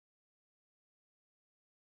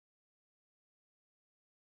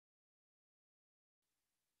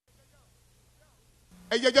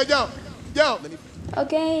Hey, yo.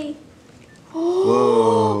 Okay.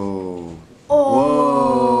 Whoa.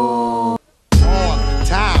 Oh. On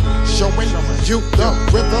time, showing you the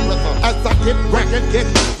rhythm as I get wrecked and get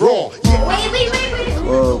raw. Wait.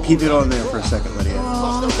 Whoa, keep it on there for a second, Lydia.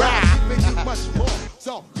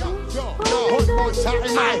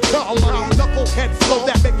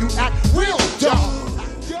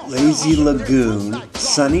 Lazy Lagoon,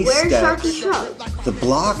 Sunny Where's Steps. Sharky's truck? The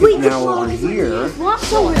block is now over here.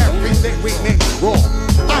 Block's over there. Everything we make raw.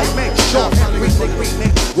 I make sure everything we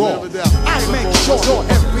make raw. I make sure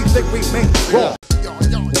everything we make raw.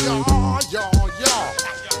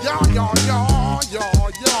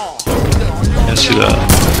 I see that.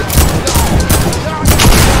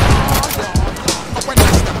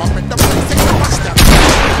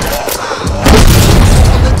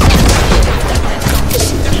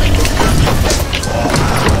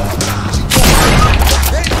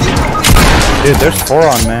 Dude, there's 4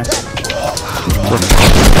 on me. I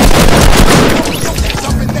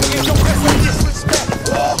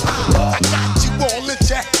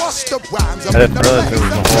didn't realize there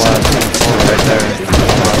was a whole lot of 4 right there.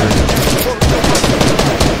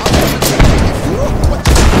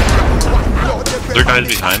 Are there guys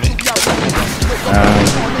behind me?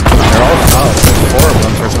 They're all out. There's 4 of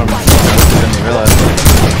them for some reason. I didn't realize.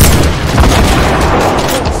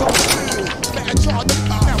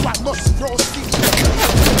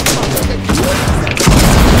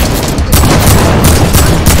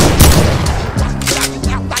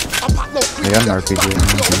 They got an RPG.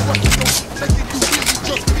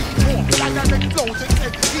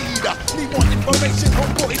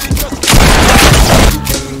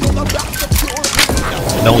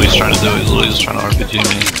 I know what he's trying to do, he's literally just trying to RPG me.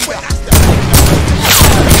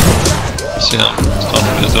 See him, I don't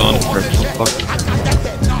know what he's doing.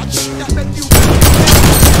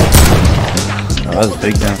 Oh, that was a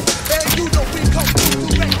big down.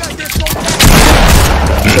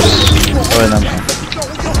 Oh, and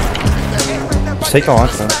take a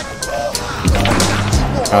launch though.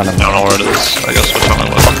 I don't know where it is. I guess which one I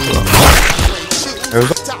went. There was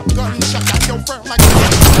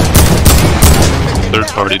Third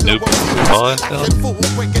party noob. Oh,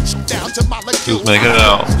 who's making it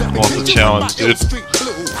out? Who wants a challenge, dude?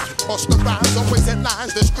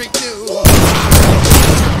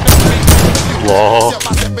 Lol.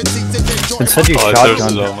 it said you Oh, shotgun. there's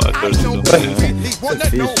his own. It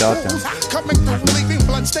said you shotgun.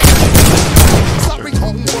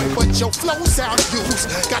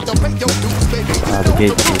 The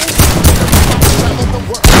gatekeeper.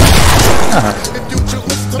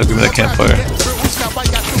 Look at that campfire.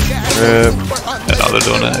 Yeah, now they're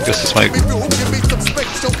doing it. I guess this might.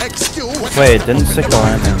 Wait, didn't stick the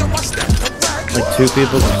landing. Like 2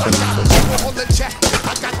 people just didn't.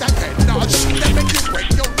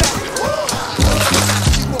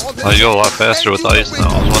 Oh, you go a lot faster with ice now. I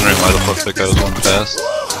was wondering why the fuck that guy was going fast.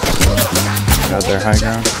 Got their high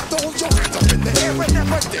ground.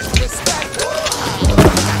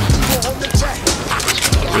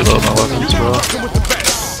 Reload my weapons, bro.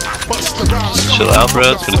 Chill out,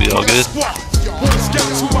 bro. It's gonna be all good.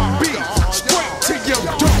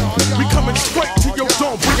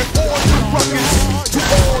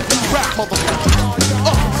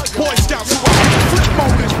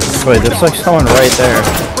 Wait, there's like someone right there.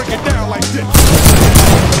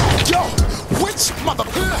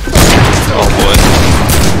 Oh boy.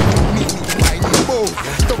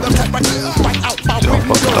 Dude, I'm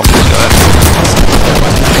fucking dumb this guy.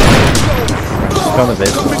 It's on the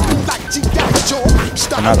basement.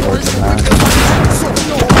 I'm not working that.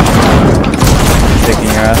 Taking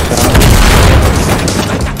your ass down.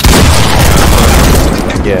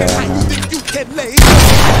 Yeah, I know.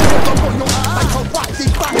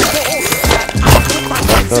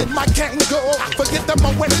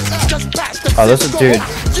 Oh, this is dude.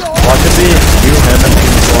 Watch it be you, him, and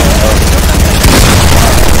people.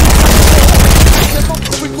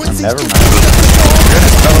 Never mind.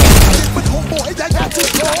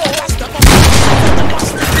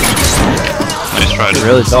 Nice try, dude.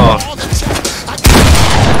 Really tall.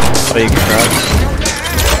 So you can try.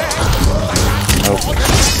 Nope.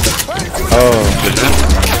 Oh.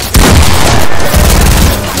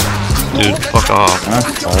 Dude, fuck off.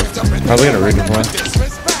 That's hard. Probably gonna redeploy.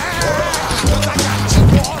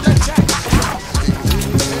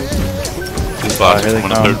 This box Here they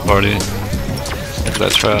from a come. third party. Look at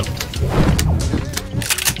that trap.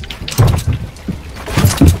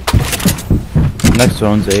 Next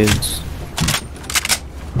zone's AIDS.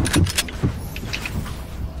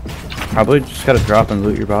 Probably just gotta drop and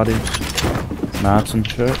loot your bodies. Mats and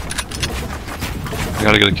shit. I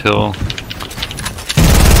gotta get a kill.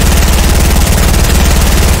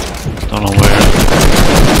 don't know where.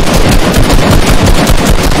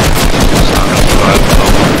 It's not gonna survive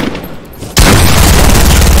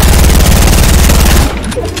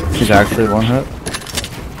though. He's actually one hit.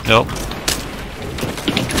 Yep.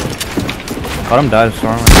 Let him die to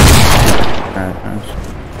storm. Alright, nice.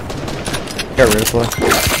 Get rid of play.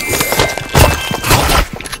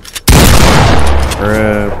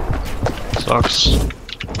 Rip. Sucks.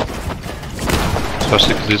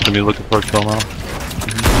 Especially because he's gonna be looking for a kill now.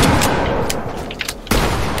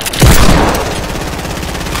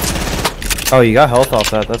 Oh, you got health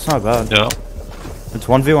off that. That's not bad. Yeah. It's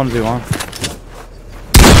 1v1v1.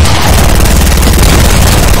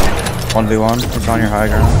 1v1. It's on your high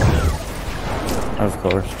ground. Of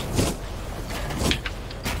course.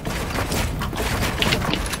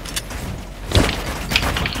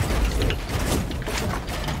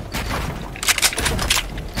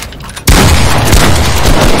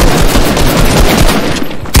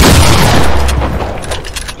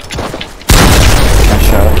 Nice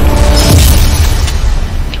shot.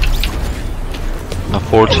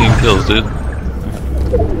 14 kills, dude.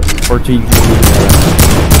 14 GG.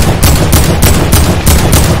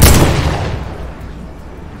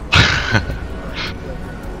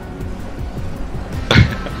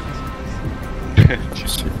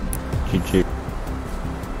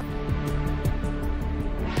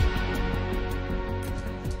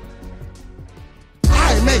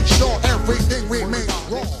 I make sure everything we make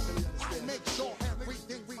wrong.